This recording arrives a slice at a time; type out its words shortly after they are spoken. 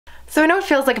So I know it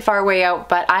feels like a far way out,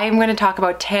 but I am going to talk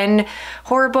about 10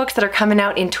 horror books that are coming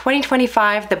out in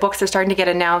 2025. The books are starting to get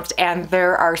announced and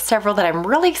there are several that I'm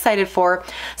really excited for.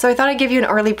 So I thought I'd give you an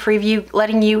early preview,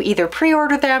 letting you either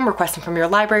pre-order them, request them from your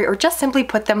library, or just simply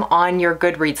put them on your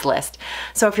Goodreads list.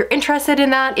 So if you're interested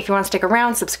in that, if you want to stick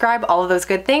around, subscribe, all of those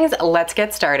good things, let's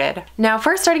get started. Now,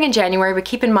 first starting in January, but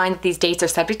keep in mind that these dates are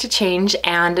subject to change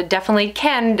and definitely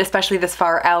can, especially this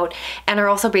far out, and are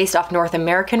also based off North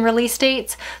American release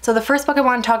dates. So the first book I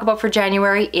want to talk about for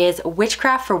January is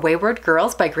Witchcraft for Wayward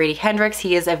Girls by Grady Hendrix.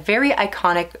 He is a very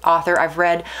iconic author. I've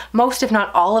read most, if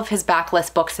not all, of his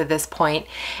backlist books at this point.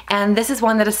 And this is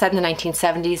one that is set in the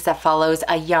 1970s that follows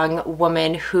a young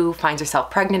woman who finds herself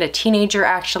pregnant, a teenager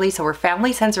actually. So her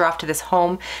family sends her off to this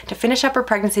home to finish up her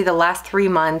pregnancy the last 3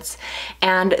 months.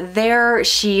 And there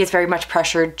she is very much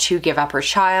pressured to give up her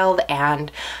child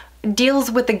and deals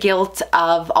with the guilt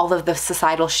of all of the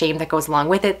societal shame that goes along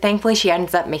with it. Thankfully, she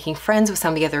ends up making friends with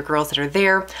some of the other girls that are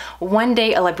there. One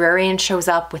day, a librarian shows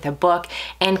up with a book,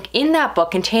 and in that book,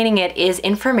 containing it, is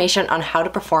information on how to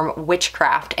perform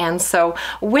witchcraft. And so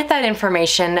with that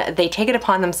information, they take it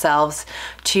upon themselves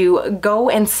to go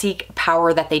and seek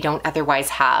power that they don't otherwise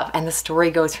have. And the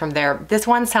story goes from there. This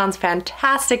one sounds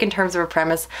fantastic in terms of a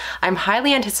premise. I'm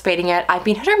highly anticipating it. I've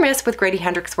been hit or miss with Grady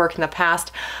Hendrix work in the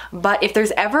past, but if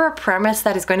there's ever a premise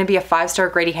that is going to be a 5-star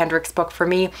Grady Hendrix book for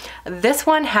me, this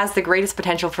one has the greatest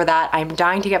potential for that. I'm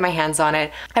dying to get my hands on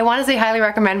it. I want to say highly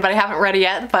recommend, but I haven't read it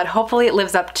yet, but hopefully it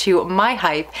lives up to my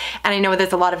hype, and I know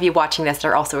there's a lot of you watching this that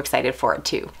are also excited for it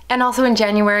too. And also in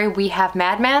January, we have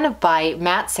Madman by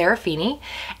Matt Serafini,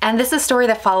 and this is a story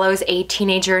that follows a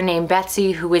teenager named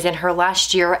Betsy who is in her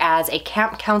last year as a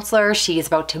camp counselor. She is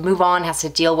about to move on, has to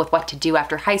deal with what to do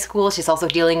after high school. She's also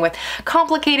dealing with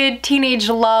complicated teenage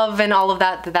love and all of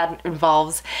that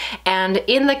involves. And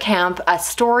in the camp, a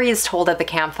story is told at the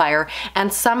campfire,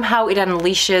 and somehow it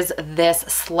unleashes this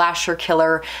slasher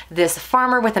killer, this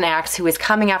farmer with an axe who is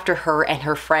coming after her and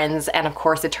her friends. And of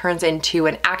course, it turns into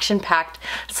an action-packed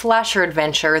slasher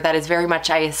adventure that is very much,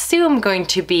 I assume, going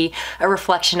to be a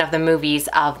reflection of the movies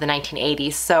of the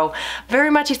 1980s. So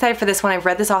very much excited for this one. I've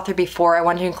read this author before. I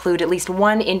want to include at least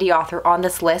one indie author on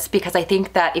this list because I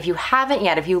think that if you haven't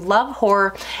yet, if you love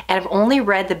horror and have only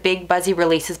read the big buzzy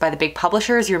releases by the big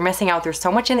publishers, you're missing out. There's so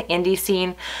much in the indie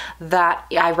scene that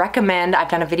I recommend. I've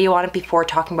done a video on it before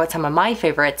talking about some of my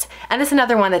favorites, and this is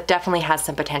another one that definitely has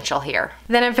some potential here.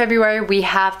 Then in February, we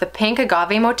have The Pink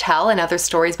Agave Motel and Other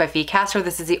Stories by Castro.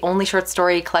 This is the only short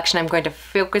story collection I'm going to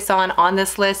focus on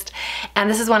this list, and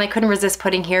this is one I couldn't resist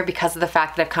putting here because of the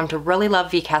fact that I've come to really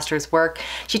love Castro's work.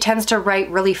 She tends to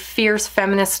write really fierce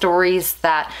feminist stories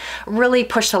that really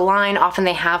push the line. Often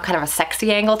they have kind of a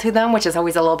sexy angle to them, which is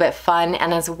always a little bit fun,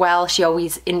 and as well, she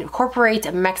always incorporates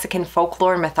Mexican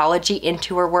folklore and mythology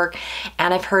into her work,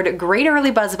 and I've heard great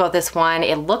early buzz about this one.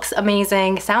 It looks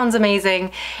amazing, sounds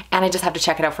amazing, and I just have to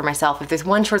check it out for myself. If there's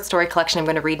one short story collection I'm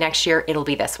going to read next year, it'll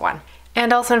be this one.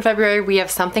 And also in February, we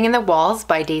have Something in the Walls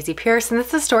by Daisy Pearce, and this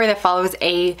is a story that follows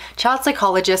a child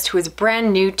psychologist who is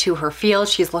brand new to her field.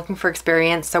 She's looking for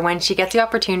experience, so when she gets the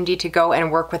opportunity to go and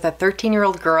work with a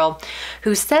 13-year-old girl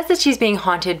who says that she's being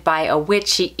haunted by a witch,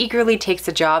 she eagerly takes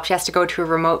the job. She has to go to a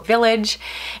remote village,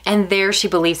 and there she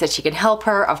believes that she can help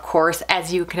her. Of course,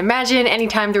 as you can imagine,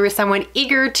 anytime there is someone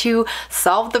eager to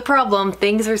solve the problem,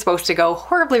 things are supposed to go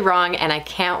horribly wrong, and I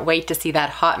can't wait to see that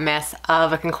hot mess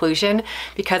of a conclusion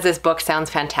because this book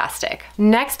sounds fantastic.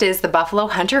 Next is The Buffalo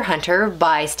Hunter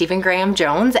by Stephen Graham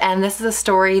Jones, and this is a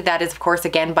story that is of course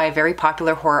again by a very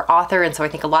popular horror author, and so I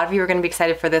think a lot of you are going to be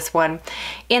excited for this one.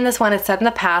 In this one, it's set in the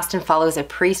past and follows a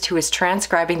priest who is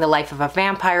transcribing the life of a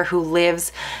vampire who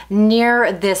lives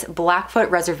near this Blackfoot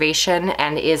reservation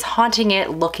and is haunting it,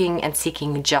 looking and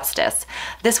seeking justice.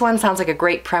 This one sounds like a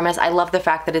great premise. I love the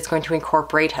fact that it's going to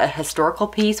incorporate a historical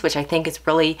piece, which I think is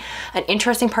really an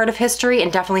interesting part of history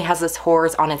and definitely has its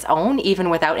horrors on its own, even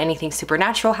without anything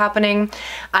supernatural happening.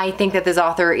 I think that this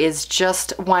author is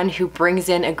just one who brings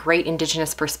in a great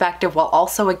Indigenous perspective while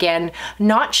also, again,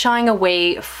 not shying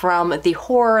away from the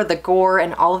horror, the gore,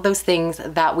 and all of those things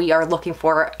that we are looking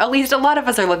for, at least a lot of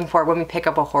us are looking for when we pick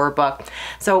up a horror book.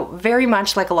 So very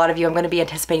much like a lot of you, I'm going to be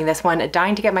anticipating this one,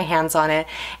 dying to get my hands on it,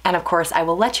 and of course I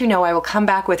will let you know. I will come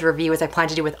back with a review as I plan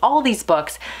to do with all these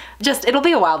books it'll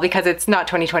be a while because it's not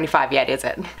 2025 yet, is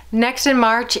it? Next in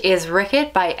March is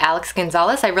Rekt by Álex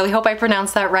González. I really hope I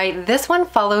pronounced that right. This one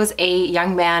follows a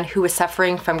young man who is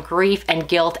suffering from grief and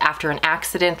guilt after an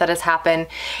accident that has happened.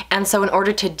 And so in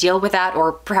order to deal with that,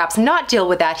 or perhaps not deal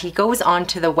with that, he goes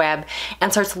onto the web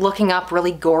and starts looking up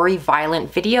really gory,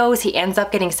 violent videos. He ends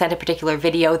up getting sent a particular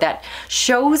video that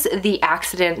shows the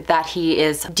accident that he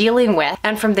is dealing with.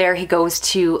 And from there, he goes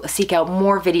to seek out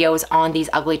more videos on these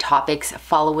ugly topics,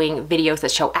 following videos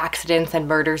that show accidents and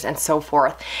murders and so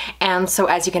forth. And so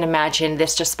as you can imagine,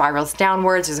 this just spirals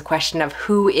downwards. There's a question of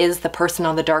who is the person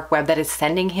on the dark web that is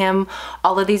sending him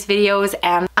all of these videos.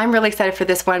 And I'm really excited for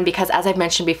this one because, as I've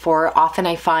mentioned before, often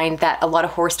I find that a lot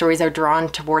of horror stories are drawn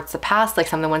towards the past, like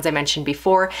some of the ones I mentioned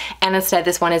before. And instead,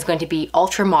 this one is going to be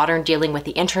ultra modern, dealing with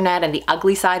the internet and the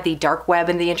ugly side, the dark web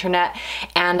and the internet.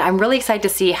 And I'm really excited to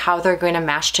see how they're going to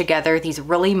mash together these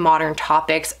really modern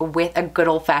topics with a good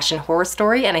old-fashioned horror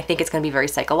story. And I think it's going to be very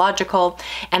psychological.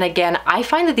 And again, I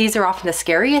find that these are often the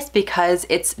scariest because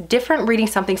it's different reading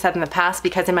something set in the past,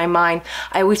 because in my mind,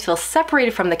 I always feel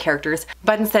separated from the characters,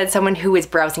 but instead someone who is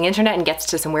browsing internet and gets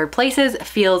to some weird places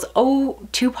feels, oh,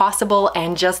 too possible,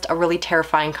 and just a really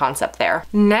terrifying concept there.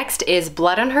 Next is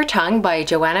Blood on Her Tongue by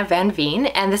Johanna van Veen,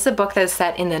 and this is a book that is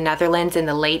set in the Netherlands in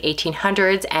the late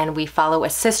 1800s, and we follow a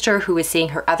sister who is seeing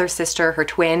her other sister, her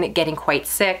twin, getting quite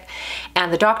sick,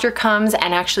 and the doctor comes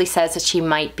and actually says that she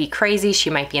might be crazy, she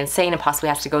might be insane, and possibly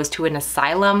has to go to an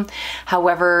asylum.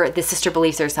 However, the sister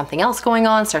believes there's something else going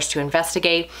on, starts to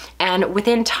investigate, and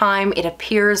within time it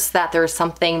appears that there's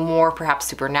something more perhaps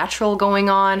supernatural going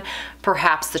on.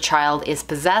 Perhaps the child is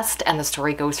possessed, and the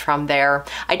story goes from there.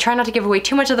 I try not to give away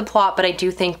too much of the plot, but I do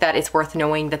think that it's worth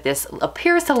knowing that this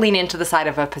appears to lean into the side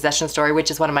of a possession story, which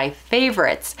is one of my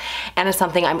favorites, and is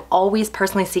something I'm always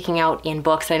personally seeking out in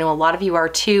books. I know a lot of you are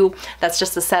too. That's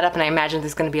just the setup, and I imagine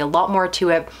there's going to be a lot more to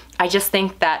it. I just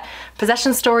think that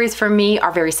possession stories for me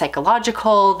are very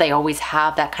psychological. They always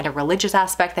have that kind of religious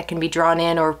aspect that can be drawn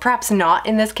in, or perhaps not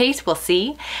in this case, we'll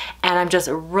see. And I'm just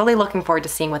really looking forward to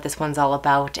seeing what this one's all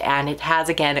about, and it has,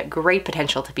 again, great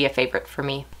potential to be a favorite for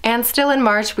me. And still in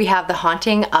March, we have The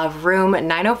Haunting of Room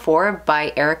 904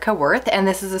 by Erika Wurth, and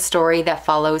this is a story that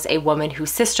follows a woman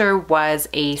whose sister was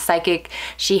a psychic.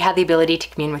 She had the ability to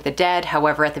commune with the dead.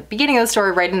 However, at the beginning of the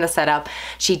story, right in the setup,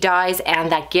 she dies,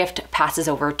 and that gift passes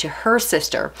over to her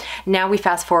sister. Now we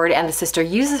fast forward, and the sister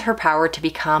uses her power to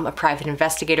become a private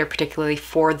investigator, particularly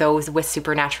for those with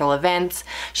supernatural events.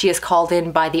 She is called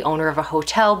in by the owner of a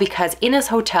hotel because in his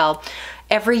hotel,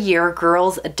 every year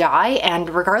girls die, and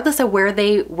regardless of where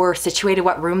they were situated,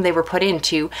 what room they were put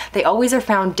into, they always are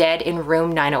found dead in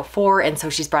room 904, and so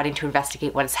she's brought in to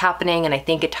investigate what is happening, and I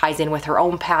think it ties in with her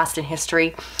own past and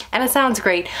history, and it sounds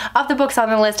great. Of the books on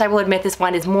the list, I will admit this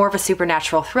one is more of a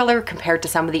supernatural thriller compared to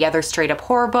some of the other straight-up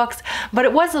horror books, but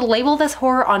it was labeled as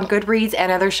horror on Goodreads and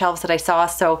other shelves that I saw,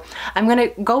 so I'm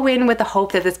gonna go in with the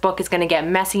hope that this book is gonna get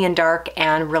messy and dark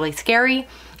and really scary,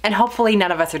 and hopefully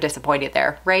none of us are disappointed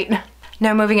there, right?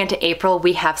 Now moving into April,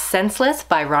 we have Senseless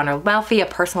by Ronald, Malfi, a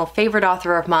personal favorite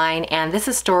author of mine, and this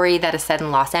is a story that is set in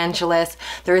Los Angeles.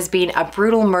 There has been a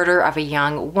brutal murder of a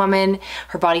young woman.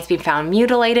 Her body's been found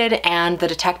mutilated, and the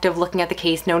detective looking at the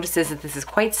case notices that this is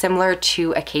quite similar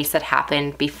to a case that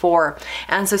happened before.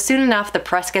 And so soon enough, the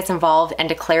press gets involved and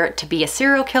declare it to be a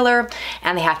serial killer,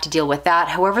 and they have to deal with that.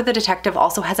 However, the detective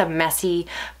also has a messy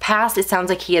past. It sounds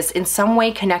like he is in some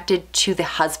way connected to the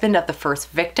husband of the first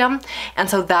victim, and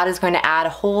so that is going to add a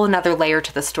whole another layer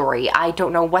to the story. I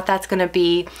don't know what that's going to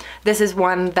be. This is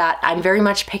one that I'm very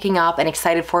much picking up and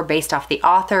excited for based off the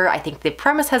author. I think the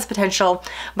premise has potential,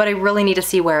 but I really need to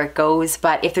see where it goes.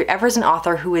 But if there ever is an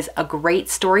author who is a great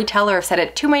storyteller, I've said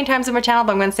it too many times on my channel,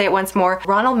 but I'm going to say it once more,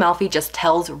 Ronald Malfi just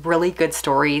tells really good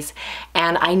stories,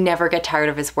 and I never get tired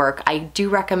of his work. I do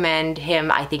recommend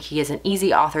him. I think he is an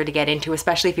easy author to get into,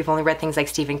 especially if you've only read things like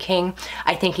Stephen King.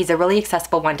 I think he's a really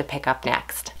accessible one to pick up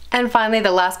next. And finally,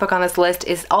 the last book on this list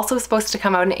is also supposed to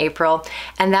come out in April,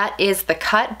 and that is The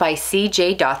Cut by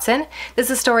C.J. Dotson. This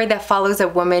is a story that follows a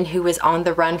woman who is on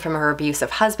the run from her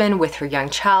abusive husband with her young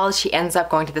child. She ends up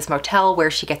going to this motel where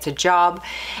she gets a job,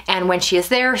 and when she is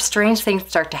there, strange things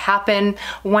start to happen.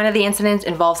 One of the incidents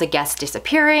involves a guest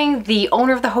disappearing. The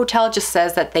owner of the hotel just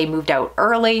says that they moved out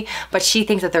early, but she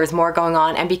thinks that there's more going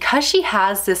on, and because she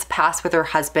has this past with her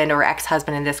husband, or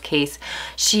ex-husband in this case,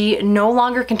 she no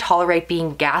longer can tolerate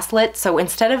being gaslit gaslit. So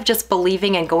instead of just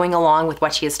believing and going along with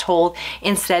what she is told,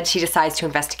 instead she decides to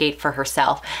investigate for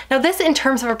herself. Now this, in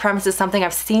terms of a premise, is something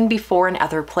I've seen before in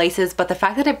other places, but the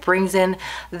fact that it brings in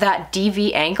that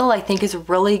DV angle, I think, is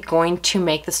really going to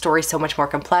make the story so much more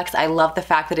complex. I love the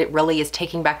fact that it really is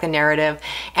taking back the narrative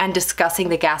and discussing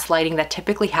the gaslighting that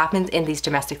typically happens in these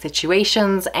domestic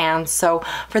situations. And so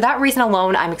for that reason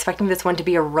alone, I'm expecting this one to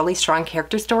be a really strong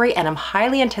character story, and I'm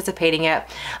highly anticipating it.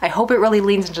 I hope it really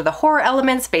leans into the horror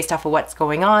elements based off of what's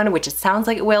going on, which it sounds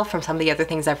like it will from some of the other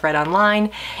things I've read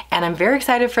online. And I'm very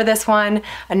excited for this one,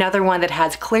 another one that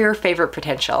has clear favorite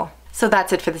potential. So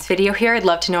that's it for this video here. I'd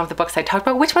love to know of the books I talked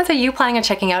about. Which ones are you planning on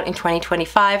checking out in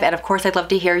 2025? And of course, I'd love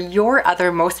to hear your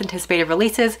other most anticipated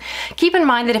releases. Keep in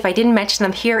mind that if I didn't mention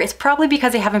them here, it's probably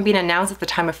because they haven't been announced at the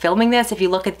time of filming this. If you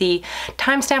look at the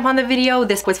timestamp on the video,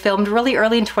 this was filmed really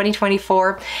early in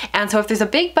 2024. And so if there's a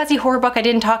big buzzy horror book I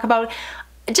didn't talk about,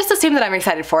 just assume that I'm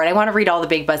excited for it. I want to read all the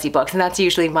big buzzy books, and that's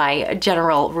usually my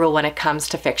general rule when it comes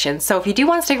to fiction. So if you do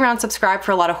want to stick around, subscribe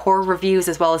for a lot of horror reviews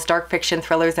as well as dark fiction,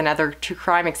 thrillers, and other true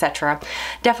crime, etc.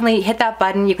 Definitely hit that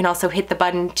button. You can also hit the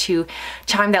button to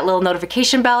chime that little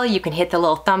notification bell. You can hit the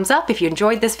little thumbs up if you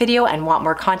enjoyed this video and want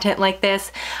more content like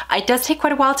this. It does take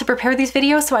quite a while to prepare these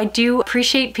videos, so I do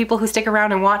appreciate people who stick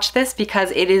around and watch this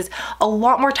because it is a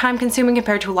lot more time consuming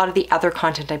compared to a lot of the other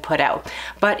content I put out.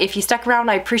 But if you stuck around,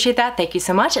 I appreciate that. Thank you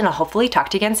so much, and I'll hopefully talk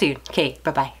to you again soon. Okay,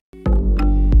 bye-bye.